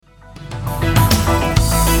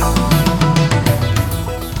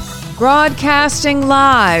Broadcasting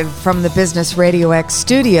live from the Business Radio X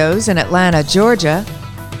studios in Atlanta, Georgia,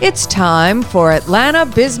 it's time for Atlanta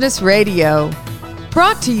Business Radio.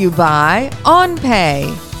 Brought to you by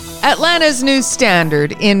OnPay, Atlanta's new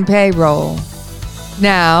standard in payroll.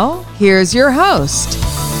 Now, here's your host.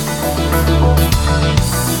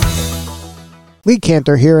 Lee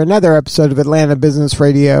Cantor here, another episode of Atlanta Business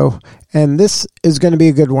Radio, and this is going to be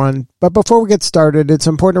a good one. But before we get started, it's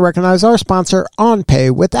important to recognize our sponsor, OnPay.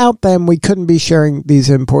 Without them, we couldn't be sharing these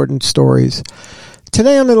important stories.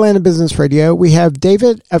 Today on Atlanta Business Radio, we have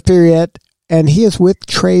David Afiriet, and he is with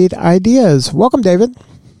Trade Ideas. Welcome, David.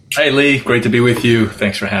 Hey, Lee. Great to be with you.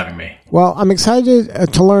 Thanks for having me. Well, I'm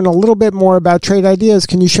excited to learn a little bit more about Trade Ideas.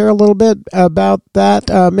 Can you share a little bit about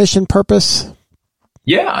that mission, purpose?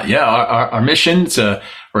 Yeah. Our mission,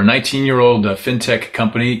 we're a 19-year-old fintech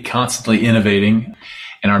company constantly innovating.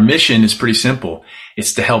 And our mission is pretty simple.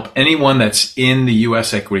 It's to help anyone that's in the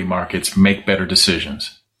U.S. equity markets make better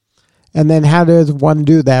decisions. And then how does one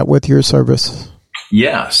do that with your service?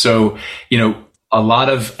 Yeah. So, a lot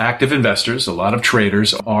of active investors, a lot of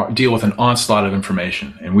traders deal with an onslaught of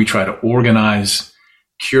information. And we try to organize,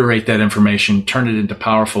 curate that information, turn it into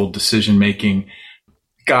powerful decision-making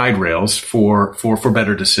guide rails for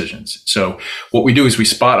better decisions. So what we do is we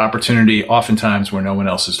spot opportunity oftentimes where no one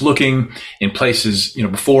else is looking, in places,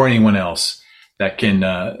 before anyone else, that can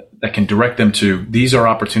direct them to, these are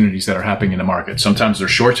opportunities that are happening in the market. Sometimes they're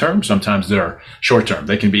short-term, sometimes they're short-term.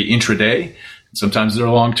 They can be intraday, sometimes they're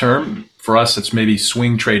long-term. For us, it's maybe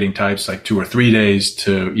swing trading types, like 2 or 3 days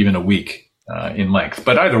to even a week in length.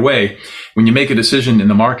 But either way, when you make a decision in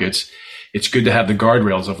the markets, it's good to have the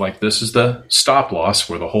guardrails of like, this is the stop loss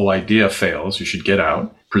where the whole idea fails. You should get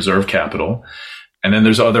out, preserve capital. And then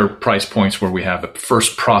there's other price points where we have the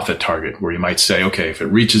first profit target where you might say, okay, if it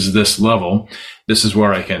reaches this level, this is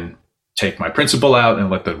where I can take my principal out and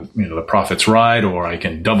let the profits ride, or I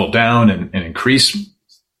can double down and increase.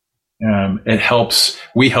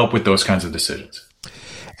 We help with those kinds of decisions.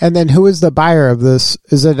 And then who is the buyer of this?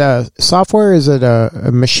 Is it a software? Is it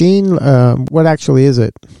a machine? What actually is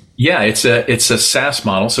it? Yeah, it's a SaaS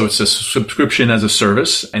model. So it's a subscription as a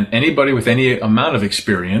service, and anybody with any amount of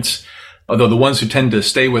experience, although the ones who tend to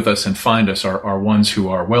stay with us and find us are ones who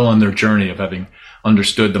are well on their journey of having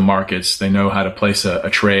understood the markets. They know how to place a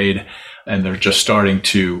trade, and they're just starting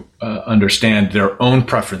to understand their own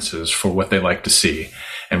preferences for what they like to see.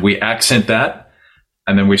 And we accent that,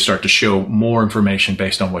 and then we start to show more information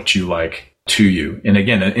based on what you like to you. And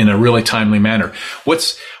again, in a really timely manner.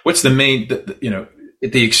 What's the main,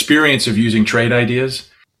 the experience of using Trade Ideas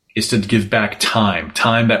is to give back time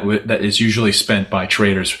that is usually spent by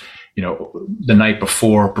traders, the night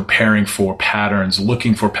before, preparing for patterns,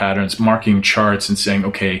 looking for patterns, marking charts and saying,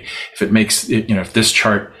 okay, if it makes it, if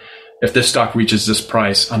this stock reaches this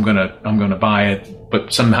price, I'm going to buy it.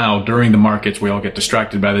 But somehow during the markets, we all get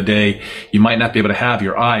distracted by the day. You might not be able to have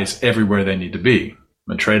your eyes everywhere they need to be.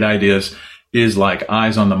 But Trade Ideas is like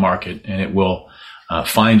eyes on the market, and it will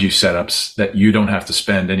find you setups that you don't have to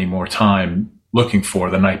spend any more time looking for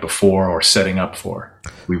the night before or setting up for.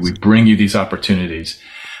 We bring you these opportunities.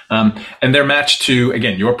 And they're matched to,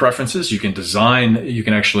 again, your preferences. You can design, you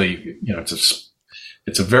can actually,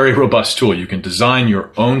 it's a very robust tool. You can design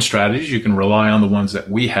your own strategies. You can rely on the ones that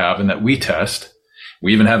we have and that we test.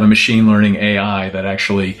 We even have a machine learning AI that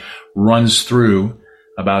actually runs through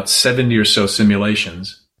about 70 or so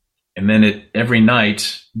simulations. And then it every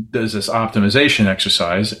night does this optimization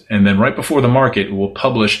exercise. And then right before the market, it will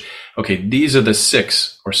publish, okay, these are the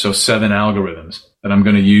 6 or so 7 algorithms that I'm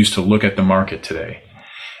going to use to look at the market today.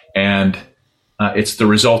 And it's the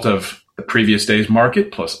result of the previous day's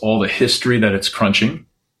market plus all the history that it's crunching.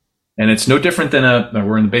 And it's no different than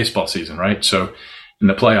we're in the baseball season, right? So in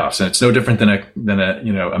the playoffs, and it's no different than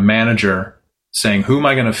a manager saying,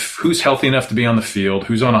 who's healthy enough to be on the field,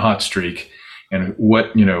 who's on a hot streak, and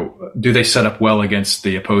what, do they set up well against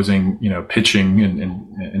the opposing, pitching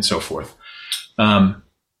and so forth.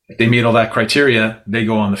 If they meet all that criteria, they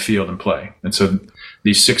go on the field and play. And so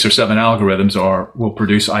these 6 or 7 algorithms will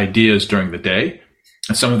produce ideas during the day.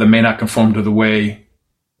 And some of them may not conform to the way,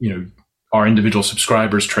 our individual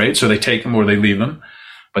subscribers trade. So they take them or they leave them.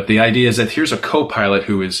 But the idea is that here's a co-pilot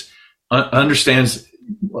who understands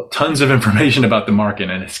tons of information about the market,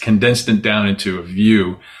 and it's condensed it down into a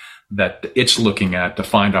view that it's looking at to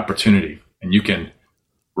find opportunity. And you can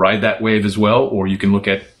ride that wave as well, or you can look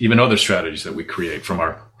at even other strategies that we create from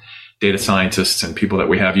our data scientists and people that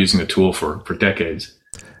we have using the tool for decades,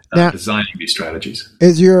 designing these strategies.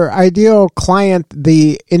 Is your ideal client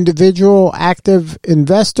the individual active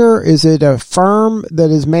investor? Is it a firm that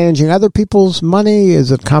is managing other people's money?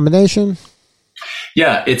 Is it a combination?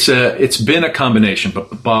 Yeah, it's been a combination,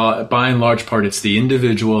 but by and large part, it's the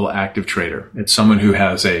individual active trader. It's someone who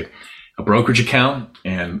has a brokerage account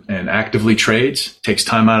and actively trades, takes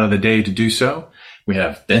time out of the day to do so. We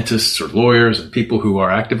have dentists or lawyers and people who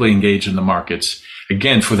are actively engaged in the markets.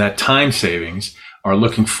 Again, for that time savings, are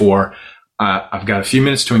looking for, I've got a few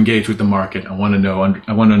minutes to engage with the market. I want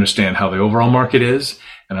to understand how the overall market is,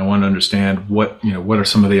 and I want to understand what are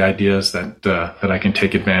some of the ideas that I can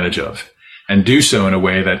take advantage of, and do so in a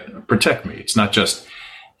way that protect me. It's not just,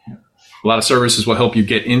 a lot of services will help you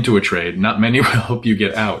get into a trade. Not many will help you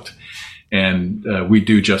get out. And we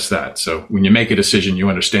do just that. So when you make a decision, you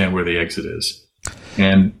understand where the exit is.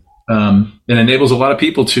 And it enables a lot of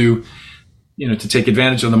people to take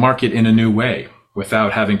advantage of the market in a new way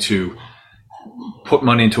without having to put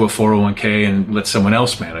money into a 401k and let someone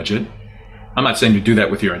else manage it. I'm not saying to do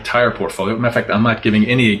that with your entire portfolio. Matter of fact, I'm not giving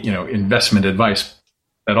any, investment advice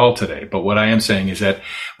at all today. But what I am saying is that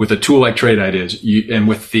with a tool like Trade Ideas, and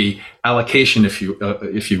with the allocation, if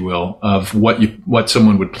you will, of what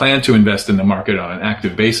someone would plan to invest in the market on an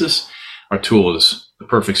active basis, our tool is the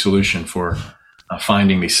perfect solution for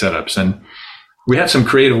finding these setups. And we have some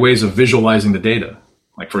creative ways of visualizing the data.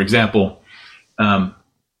 Like, for example,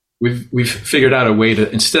 we've figured out a way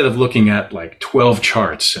to, instead of looking at like 12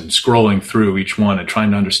 charts and scrolling through each one and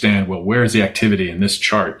trying to understand, well, where's the activity in this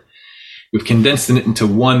chart? We've condensed it into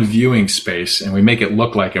one viewing space, and we make it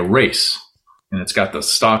look like a race. And it's got the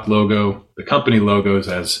stock logo, the company logos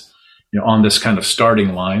as, on this kind of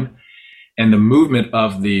starting line. And the movement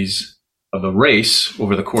of the race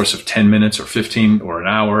over the course of 10 minutes or 15 or an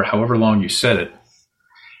hour, however long you set it,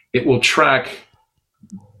 it will track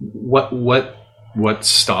what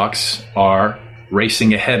stocks are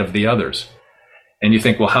racing ahead of the others. And you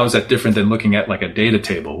think, well, how is that different than looking at like a data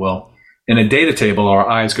table? Well, in a data table, our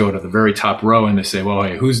eyes go to the very top row and they say, well,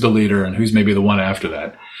 hey, who's the leader and who's maybe the one after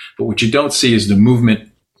that? But what you don't see is the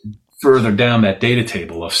movement further down that data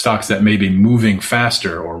table of stocks that may be moving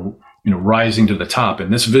faster or rising to the top.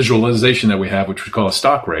 And this visualization that we have, which we call a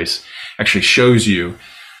stock race, actually shows you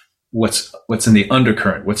what's in the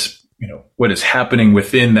undercurrent, what is happening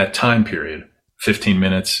within that time period, 15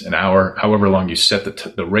 minutes, an hour, however long you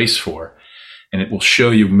set the race for. And it will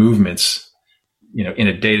show you movements, in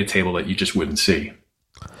a data table that you just wouldn't see.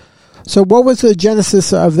 So what was the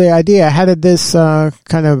genesis of the idea? How did this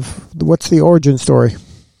what's the origin story?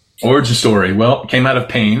 Origin story. Well, it came out of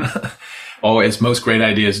pain. As most great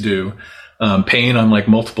ideas do, pain on like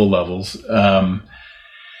multiple levels.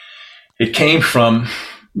 It came from,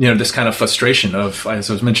 this kind of frustration of, as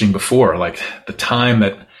I was mentioning before, like the time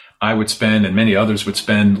that I would spend and many others would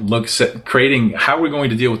spend creating how we're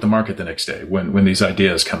going to deal with the market the next day when these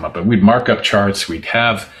ideas come up. And we'd mark up charts. We'd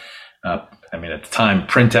have, at the time,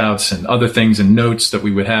 printouts and other things and notes that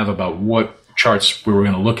we would have about what charts we were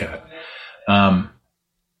going to look at.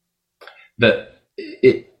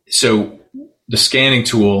 So the scanning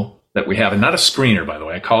tool that we have, and not a screener, by the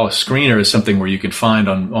way, I call a screener is something where you can find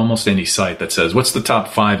on almost any site that says, what's the top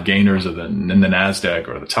 5 gainers in the NASDAQ,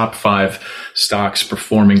 or the top 5 stocks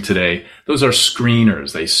performing today? Those are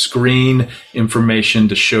screeners. They screen information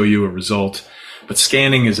to show you a result. But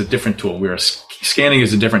scanning is a different tool. Scanning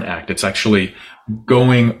is a different act. It's actually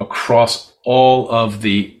going across all of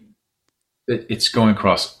the issues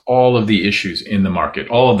in the market,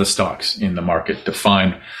 all of the stocks in the market, to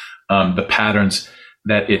find the patterns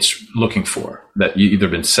that it's looking for, that you either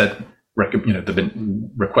been they've been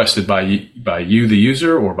requested by you, the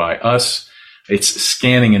user, or by us. It's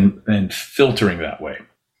scanning and filtering that way.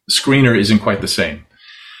 The screener isn't quite the same.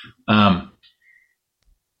 But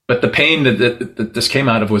the pain that this came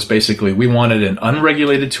out of was basically, we wanted an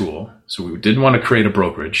unregulated tool. So we didn't want to create a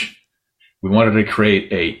brokerage. We wanted to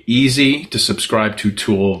create a easy to subscribe to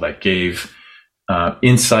tool that gave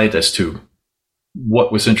insight as to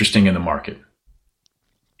what was interesting in the market.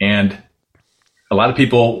 And a lot of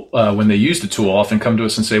people, when they use the tool, often come to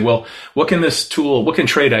us and say, well, what can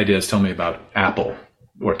Trade Ideas tell me about Apple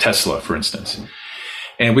or Tesla, for instance?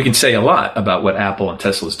 And we can say a lot about what Apple and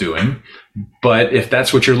Tesla is doing. But if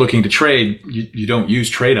that's what you're looking to trade, you don't use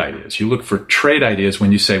Trade Ideas. You look for Trade Ideas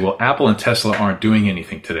when you say, well, Apple and Tesla aren't doing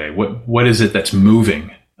anything today. What is it that's moving?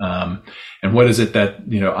 And what is it that,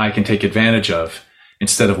 I can take advantage of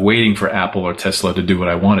instead of waiting for Apple or Tesla to do what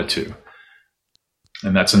I wanted to?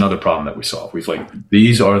 And that's another problem that we solve.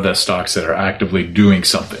 These are the stocks that are actively doing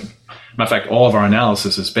something. Matter of fact, all of our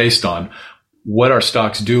analysis is based on what are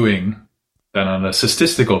stocks doing that on a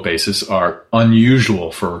statistical basis are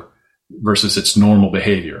unusual versus its normal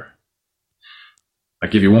behavior. I'll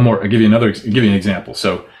give you an example.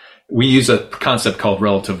 So we use a concept called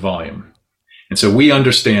relative volume. And so we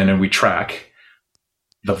understand and we track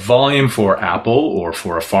the volume for Apple or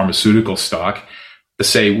for a pharmaceutical stock to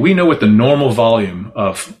say, we know what the normal volume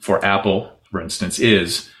for Apple, for instance,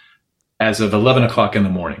 is as of 11 o'clock in the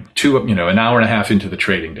morning, an hour and a half into the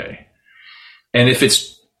trading day. And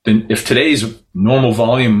if today's normal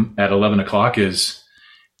volume at 11 o'clock is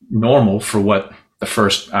normal for what the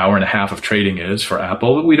first hour and a half of trading is for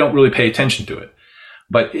Apple, we don't really pay attention to it.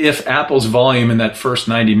 But if Apple's volume in that first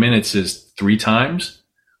 90 minutes is 3 times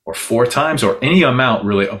or 4 times or any amount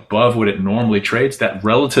really above what it normally trades, that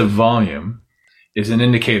relative volume is an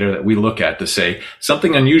indicator that we look at to say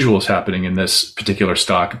something unusual is happening in this particular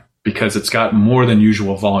stock because it's got more than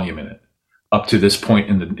usual volume in it up to this point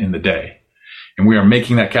in the day. And we are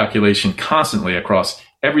making that calculation constantly across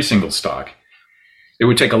every single stock. It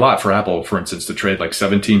would take a lot for Apple, for instance, to trade like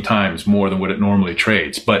 17 times more than what it normally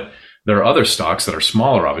trades. But there are other stocks that are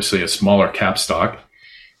smaller, obviously a smaller cap stock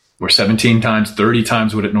where 17 times, 30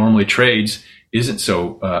 times what it normally trades isn't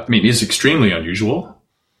so, is extremely unusual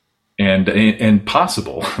and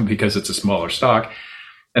possible because it's a smaller stock.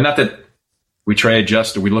 And not that we trade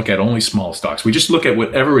just, or we look at only small stocks. We just look at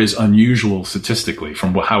whatever is unusual statistically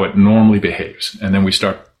from how it normally behaves. And then we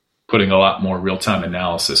start putting a lot more real-time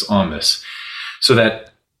analysis on this so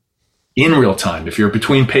that in real time, if you're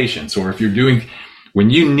between patients or if you're doing,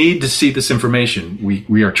 when you need to see this information,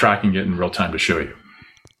 we are tracking it in real time to show you.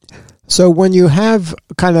 So when you have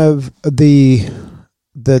kind of the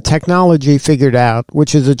technology figured out,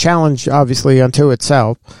 which is a challenge obviously unto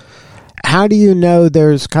itself, how do you know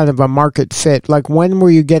there's kind of a market fit? Like when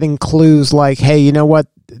were you getting clues like, hey, you know what,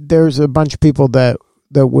 there's a bunch of people that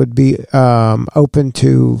would be open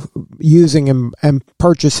to using and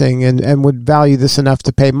purchasing and would value this enough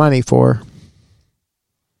to pay money for?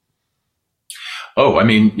 Oh,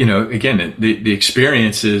 again, the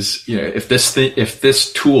experience is, if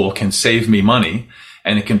this tool can save me money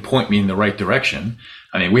and it can point me in the right direction.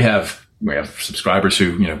 We have subscribers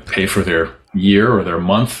who, pay for their year or their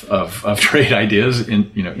month of trade ideas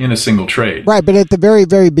in a single trade. Right. But at the very,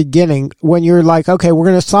 very beginning, when you're like, okay, we're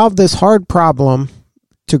going to solve this hard problem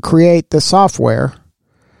to create the software,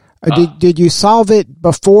 did you solve it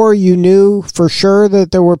before you knew for sure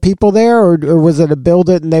that there were people there, or was it a build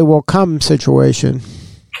it and they will come situation?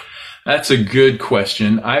 That's a good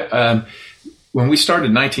question. When we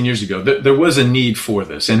started 19 years ago, there was a need for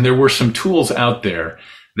this, and there were some tools out there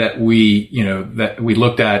that we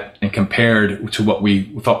looked at and compared to what we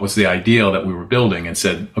thought was the ideal that we were building and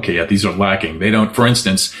said, okay, yeah, these are lacking. For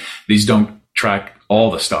instance, these don't track all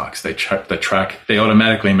the stocks. They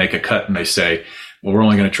automatically make a cut and they say, well, we're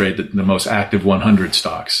only going to trade the most active 100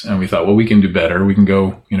 stocks. And we thought, well, we can do better. We can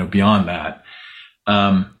go, beyond that.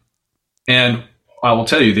 And I will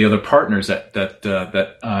tell you, the other partners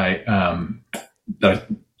that I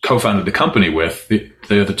co-founded the company with,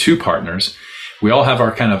 the other 2 partners, we all have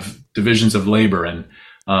our kind of divisions of labor. And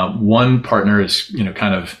one partner is,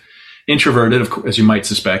 kind of introverted, as you might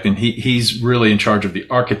suspect, and he's really in charge of the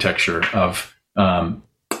architecture of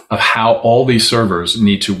how all these servers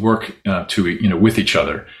need to work with each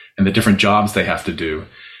other and the different jobs they have to do,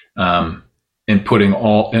 and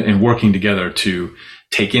working together to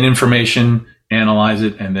take in information, analyze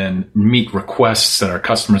it, and then meet requests that our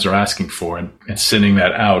customers are asking for, and sending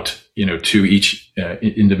that out to each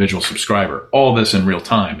individual subscriber. All this in real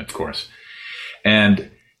time, of course.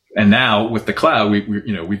 And now with the cloud,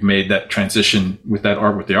 we've made that transition with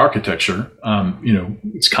the architecture.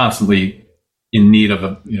 It's constantly in need of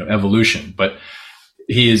evolution, but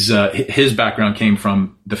his background came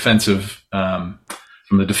from the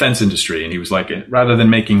defense industry, and he was like, rather than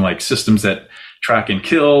making like systems that track and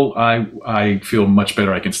kill, I feel much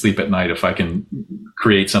better. I can sleep at night if I can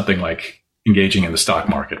create something like engaging in the stock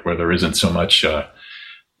market where there isn't so much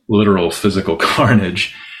literal physical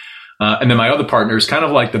carnage. And then my other partner is kind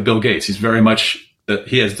of like the Bill Gates. He's very much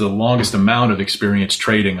he has the longest amount of experience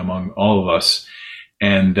trading among all of us,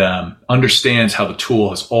 and understands how the tool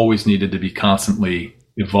has always needed to be constantly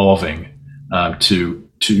evolving to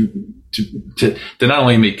not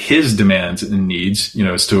only meet his demands and needs,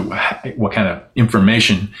 as to what kind of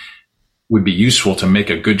information would be useful to make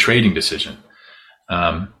a good trading decision,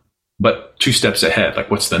 but 2 steps ahead, like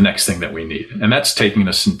what's the next thing that we need. And that's taking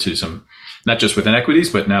us into some, not just within equities,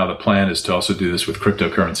 but now the plan is to also do this with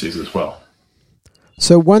cryptocurrencies as well.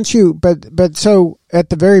 So so at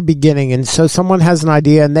the very beginning, and so someone has an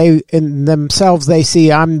idea and they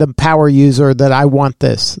see, I'm the power user that I want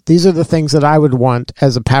this. These are the things that I would want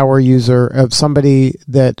as a power user of somebody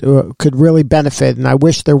that could really benefit. And I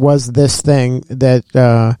wish there was this thing that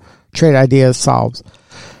Trade Ideas solves.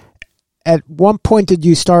 At what point did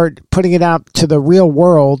you start putting it out to the real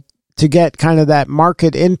world to get kind of that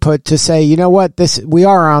market input to say, you know what, we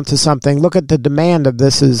are onto something. Look at the demand of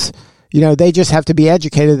this is, they just have to be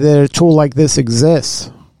educated that a tool like this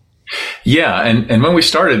exists. Yeah. And when we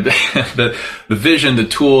started, the vision, the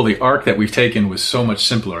tool, the arc that we've taken was so much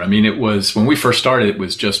simpler. I mean, when we first started, it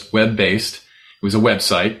was just web-based. It was a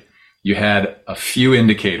website. You had a few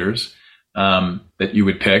indicators that you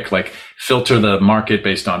would pick, like filter the market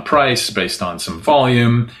based on price, based on some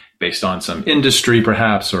volume, based on some industry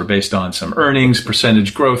perhaps, or based on some earnings,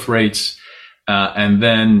 percentage growth rates. And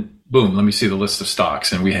then boom, let me see the list of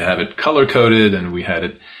stocks. And we have it color coded and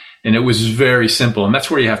and it was very simple. And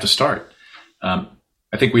that's where you have to start. I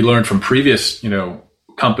think we learned from previous,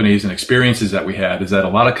 companies and experiences that we had is that a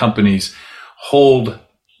lot of companies hold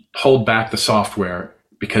back the software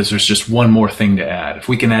because there's just one more thing to add. If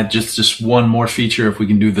we can add just one more feature, if we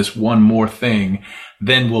can do this one more thing,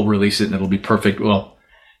 then we'll release it and it'll be perfect. Well,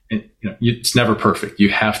 it's never perfect. You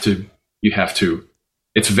have to,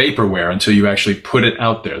 it's vaporware until you actually put it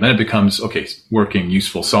out there. Then it becomes, working,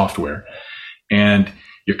 useful software. And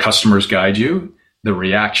your customers guide you. The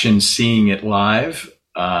reaction, seeing it live,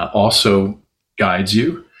 also guides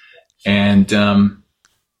you. And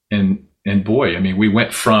boy, I mean, we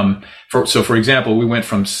went for example, we went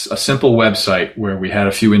from a simple website where we had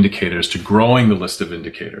a few indicators to growing the list of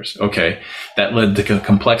indicators. Okay. That led to the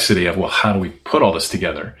complexity of, well, how do we put all this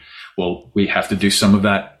together? Well, we have to do some of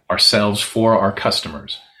that ourselves for our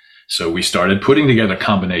customers. So we started putting together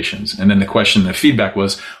combinations. And then the feedback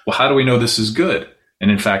was, well, how do we know this is good? And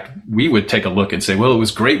in fact, we would take a look and say, well, it was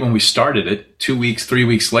great when we started it. 2 weeks, 3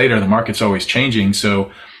 weeks later, the market's always changing.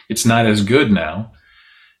 So it's not as good now.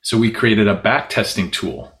 So we created a back testing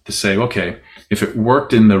tool to say, okay, if it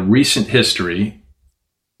worked in the recent history,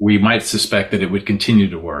 we might suspect that it would continue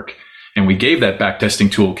to work. And we gave that back testing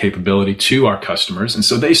tool capability to our customers. And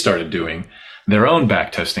so they started doing their own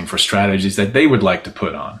back testing for strategies that they would like to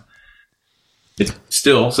put on.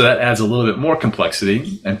 So that adds a little bit more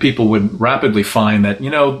complexity, and people would rapidly find that,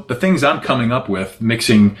 the things I'm coming up with,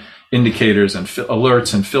 mixing indicators and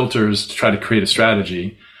alerts and filters to try to create a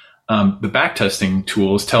strategy, the backtesting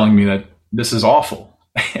tool is telling me that this is awful.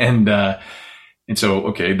 And so,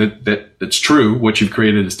 okay, that's true. What you've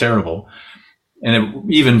created is terrible. And it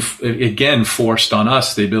even, again, forced on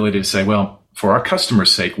us the ability to say, well, for our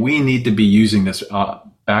customers' sake, we need to be using this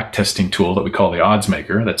backtesting tool that we call the odds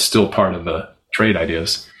maker. That's still part of the trade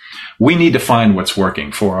ideas. We need to find what's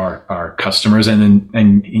working for our customers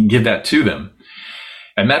and give that to them.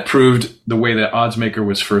 And that proved the way that OddsMaker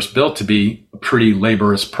was first built to be a pretty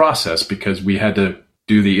laborious process, because we had to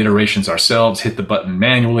do the iterations ourselves, hit the button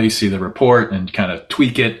manually, see the report and kind of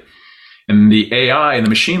tweak it. And the AI and the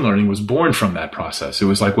machine learning was born from that process. It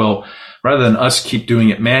was like, well, rather than us keep doing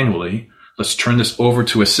it manually, let's turn this over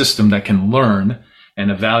to a system that can learn and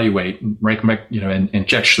evaluate,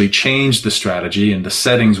 and actually change the strategy and the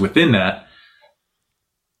settings within that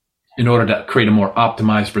in order to create a more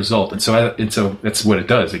optimized result. And so that's what it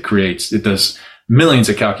does. It does millions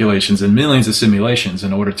of calculations and millions of simulations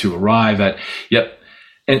in order to arrive at,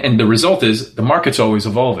 And the result is the market's always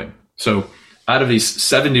evolving. So out of these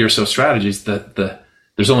 70 or so strategies,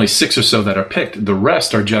 there's only 6 or so that are picked. The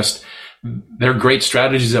rest are they're great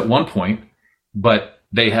strategies at one point, but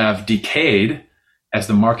they have decayed as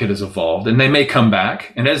the market has evolved, and they may come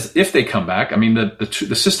back. And if they come back, I mean,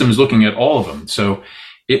 the system is looking at all of them. So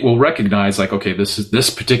it will recognize, like, okay, this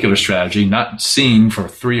particular strategy, not seen for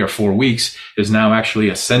 3 or 4 weeks, is now actually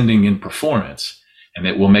ascending in performance. And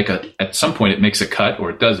it will at some point it makes a cut, or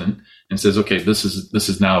it doesn't, and says, okay, this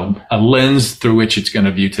is now a lens through which it's going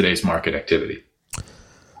to view today's market activity.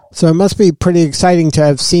 So it must be pretty exciting to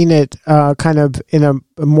have seen it kind of in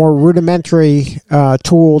a more rudimentary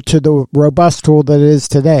tool to the robust tool that it is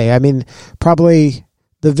today. I mean, probably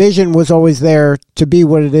the vision was always there to be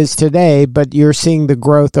what it is today, but you're seeing the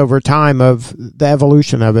growth over time of the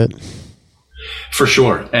evolution of it. For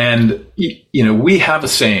sure. And, we have a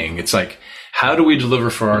saying. It's like, how do we deliver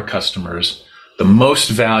for our customers the most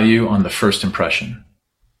value on the first impression?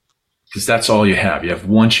 Because that's all you have. You have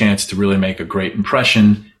one chance to really make a great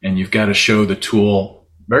impression, and you've got to show the tool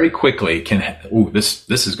very quickly. This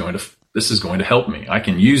is going to help me. I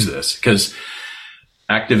can use this, because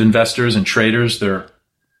active investors and traders, they're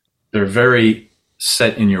very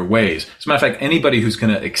set in your ways. As a matter of fact, anybody who's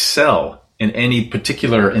going to excel in any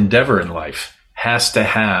particular endeavor in life has to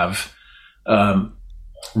have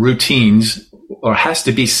routines, or has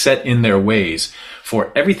to be set in their ways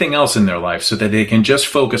for everything else in their life, so that they can just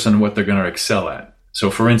focus on what they're going to excel at. So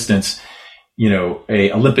for instance,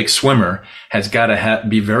 a Olympic swimmer has got to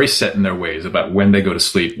be very set in their ways about when they go to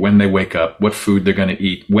sleep, when they wake up, what food they're going to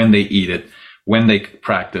eat, when they eat it, when they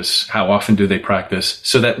practice, how often do they practice,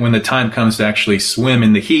 so that when the time comes to actually swim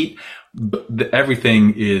in the heat,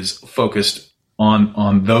 everything is focused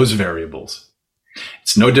on those variables.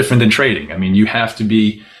 It's no different than trading. I mean, you have to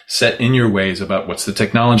be set in your ways about what's the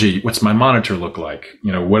technology, what's my monitor look like,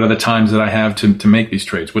 what are the times that I have to make these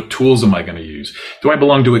trades, what tools am I going to use, do I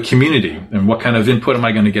belong to a community, and what kind of input am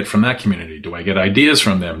I going to get from that community, do I get ideas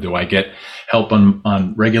from them, do I get help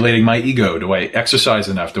on regulating my ego, do I exercise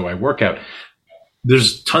enough, do I work out?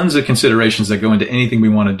 There's tons of considerations that go into anything we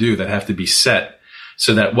want to do that have to be set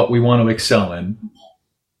so that what we want to excel in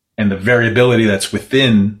and the variability that's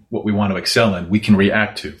within what we want to excel in, we can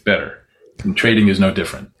react to better. And trading is no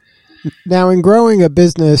different. Now, in growing a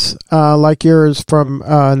business like yours from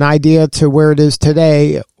an idea to where it is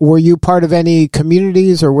today, were you part of any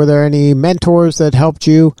communities, or were there any mentors that helped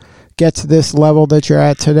you get to this level that you're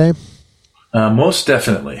at today? Most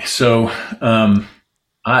definitely. So, I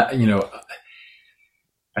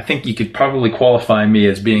think you could probably qualify me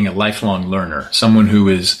as being a lifelong learner, someone who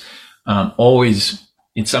is always,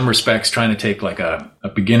 in some respects, trying to take like a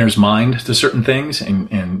beginner's mind to certain things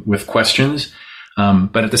and with questions.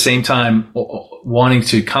 But at the same time, wanting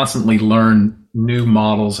to constantly learn new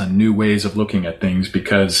models and new ways of looking at things,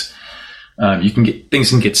 because things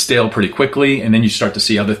can get stale pretty quickly, and then you start to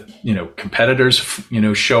see other competitors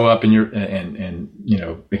show up and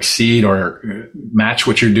exceed or match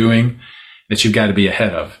what you're doing that you've got to be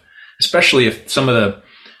ahead of, especially if some of the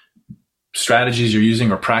strategies you're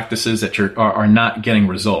using or practices that are not getting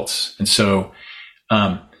results. And so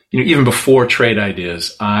even before Trade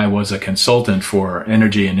Ideas, I was a consultant for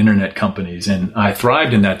energy and internet companies, and I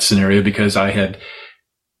thrived in that scenario because I had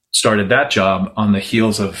started that job on the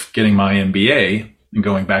heels of getting my MBA and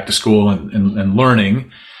going back to school and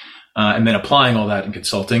learning, and then applying all that in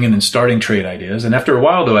consulting and then starting Trade Ideas. And after a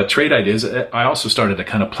while, though, at Trade Ideas, I also started to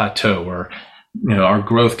kind of plateau where, our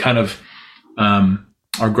growth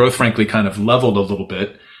frankly kind of leveled a little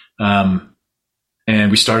bit.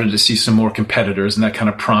 And we started to see some more competitors, and that kind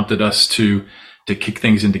of prompted us to kick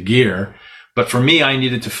things into gear. But for me, I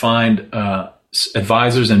needed to find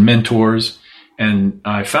advisors and mentors, and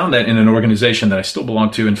I found that in an organization that I still belong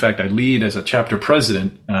to. In fact, I lead as a chapter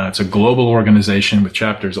president. It's a global organization with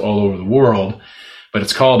chapters all over the world, but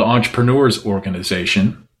it's called Entrepreneurs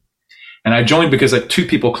Organization. And I joined because two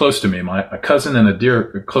people close to me, a cousin and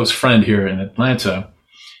a close friend here in Atlanta,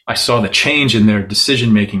 I saw the change in their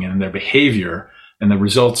decision-making and their behavior, and the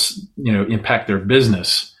results, impact their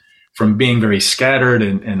business from being very scattered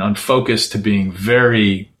and unfocused to being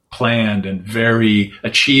very planned and very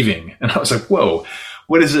achieving. And I was like, whoa,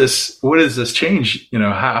 what is this? What is this change?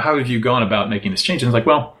 How have you gone about making this change? And it's like,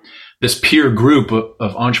 well, this peer group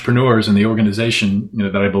of entrepreneurs in the organization,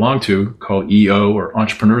 that I belong to, called EO, or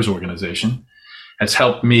Entrepreneurs Organization, has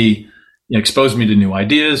helped me, expose me to new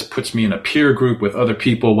ideas, puts me in a peer group with other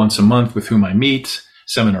people once a month with whom I meet,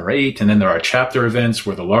 7 or 8. And then there are chapter events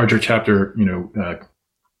where the larger chapter,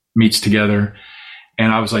 meets together.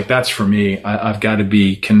 And I was like, that's for me. I've got to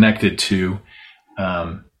be connected to,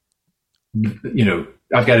 I've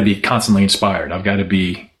got to be constantly inspired.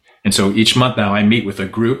 And so each month now I meet with a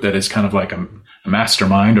group that is kind of like a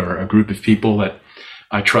mastermind, or a group of people that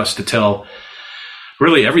I trust to tell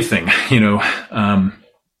really everything,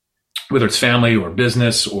 whether it's family or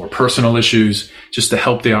business or personal issues, just to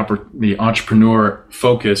help the entrepreneur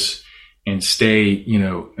focus and stay,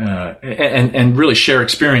 and really share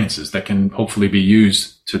experiences that can hopefully be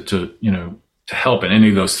used to help in any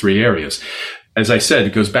of those 3 areas. As I said,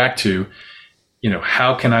 it goes back to,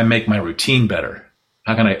 how can I make my routine better?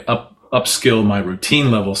 How can I upskill my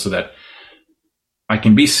routine level so that I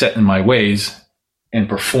can be set in my ways and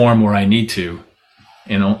perform where I need to,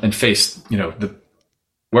 and face,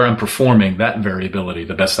 where I'm performing that variability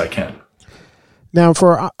the best I can. Now,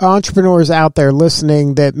 for entrepreneurs out there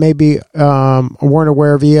listening that maybe weren't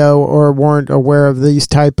aware of EO or weren't aware of these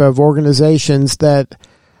type of organizations that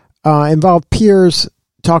involve peers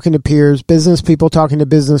talking to peers, business people talking to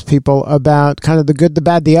business people about kind of the good, the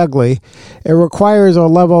bad, the ugly, it requires a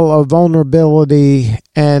level of vulnerability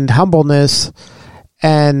and humbleness,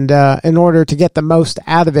 and in order to get the most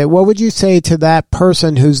out of it. What would you say to that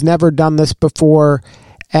person who's never done this before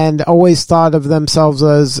and always thought of themselves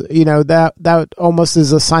as, that almost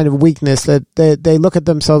is a sign of weakness, that they look at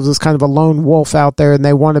themselves as kind of a lone wolf out there and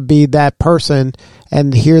they want to be that person,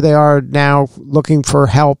 and here they are now looking for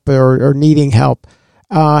help or needing help?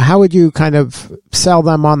 How would you kind of sell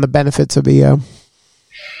them on the benefits of EO?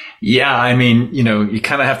 Yeah, I mean, you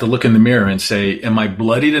kind of have to look in the mirror and say, am I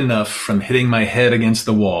bloodied enough from hitting my head against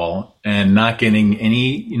the wall and not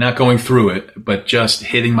going through it, but just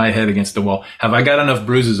hitting my head against the wall? Have I got enough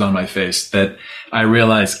bruises on my face that I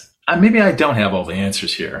realize maybe I don't have all the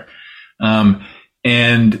answers here?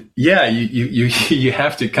 And yeah, you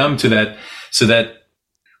have to come to that so that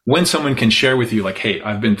when someone can share with you, like, hey,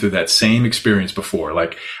 I've been through that same experience before.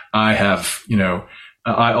 Like I have,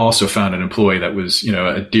 I also found an employee that was,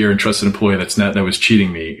 a dear and trusted employee that was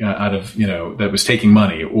cheating me that was taking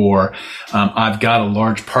money, or I've got a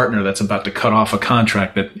large partner that's about to cut off a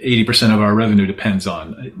contract that 80% of our revenue depends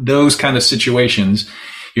on. Those kind of situations,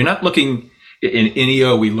 you're not looking in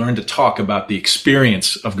EO. We learn to talk about the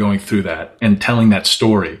experience of going through that and telling that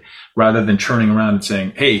story rather than turning around and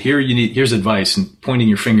saying, hey, here's advice and pointing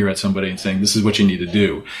your finger at somebody and saying, this is what you need to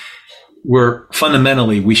do.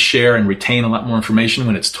 We share and retain a lot more information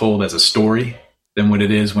when it's told as a story than what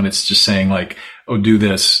it is when it's just saying like, oh, do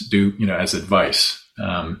this, as advice.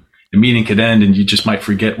 The meeting could end and you just might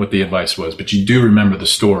forget what the advice was, but you do remember the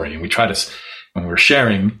story. And when we're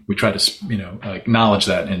sharing, we try to, acknowledge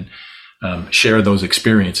that and share those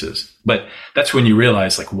experiences. But that's when you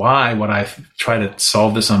realize, like, why would I try to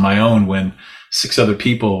solve this on my own when 6 other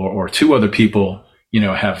people or 2 other people,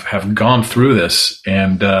 have gone through this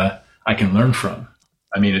and, I can learn from.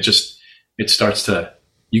 I mean, you start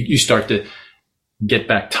to get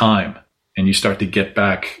back time and you start to get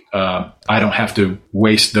back, I don't have to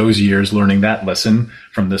waste those years learning that lesson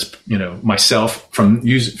from this, myself from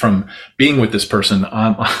being with this person.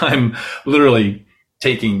 I'm literally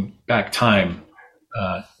taking back time,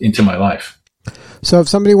 into my life. So if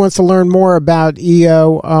somebody wants to learn more about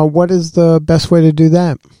EO, what is the best way to do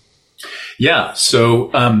that? Yeah. So,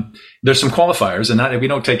 there's some qualifiers, and we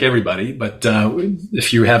don't take everybody, but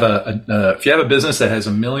if you have a business that has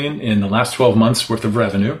 $1 million in the last 12 months worth of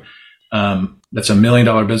revenue, that's $1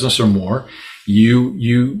 million business or more,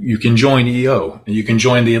 you can join EO. You can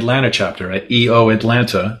join the Atlanta chapter at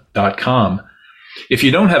eoatlanta.com. If you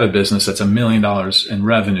don't have a business that's $1 million in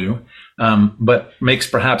revenue, but makes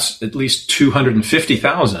perhaps at least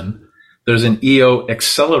 $250,000. There's an EO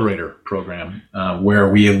accelerator program where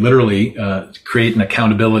we literally create an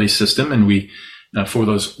accountability system, and we for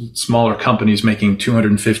those smaller companies making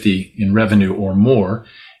 $250 in revenue or more,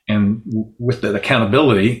 and with that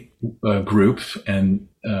accountability group and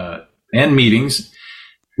meetings,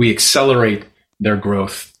 we accelerate their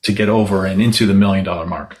growth to get over and into the $1 million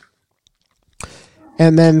mark.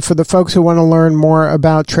 And then for the folks who want to learn more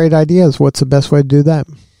about Trade Ideas, what's the best way to do that?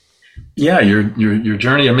 Yeah, your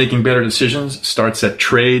journey of making better decisions starts at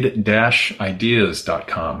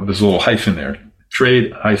trade-ideas.com. There's a little hyphen there,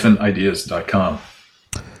 trade-ideas.com.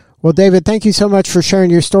 Well, David, thank you so much for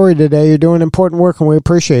sharing your story today. You're doing important work, and we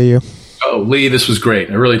appreciate you. Oh, Lee, this was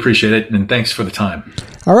great. I really appreciate it, and thanks for the time.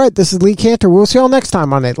 All right, this is Lee Cantor. We'll see you all next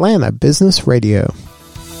time on Atlanta Business Radio.